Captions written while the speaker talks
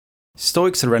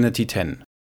Stoic Serenity 10.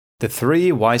 The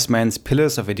 3 wise men's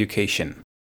pillars of education.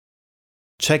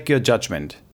 Check your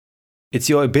judgment. It's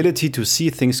your ability to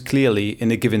see things clearly in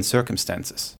a given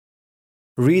circumstances.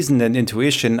 Reason and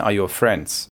intuition are your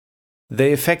friends.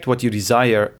 They affect what you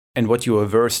desire and what you are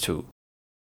averse to.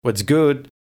 What's good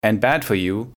and bad for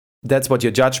you, that's what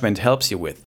your judgment helps you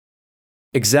with.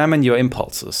 Examine your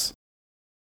impulses.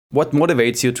 What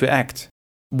motivates you to act?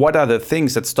 What are the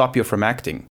things that stop you from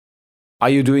acting? Are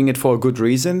you doing it for a good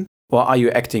reason, or are you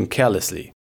acting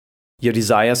carelessly? Your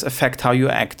desires affect how you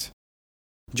act,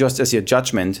 just as your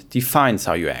judgment defines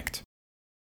how you act.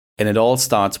 And it all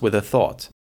starts with a thought.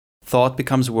 Thought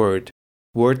becomes word,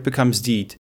 word becomes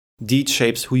deed, deed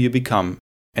shapes who you become,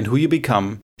 and who you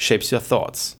become shapes your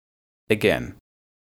thoughts. Again.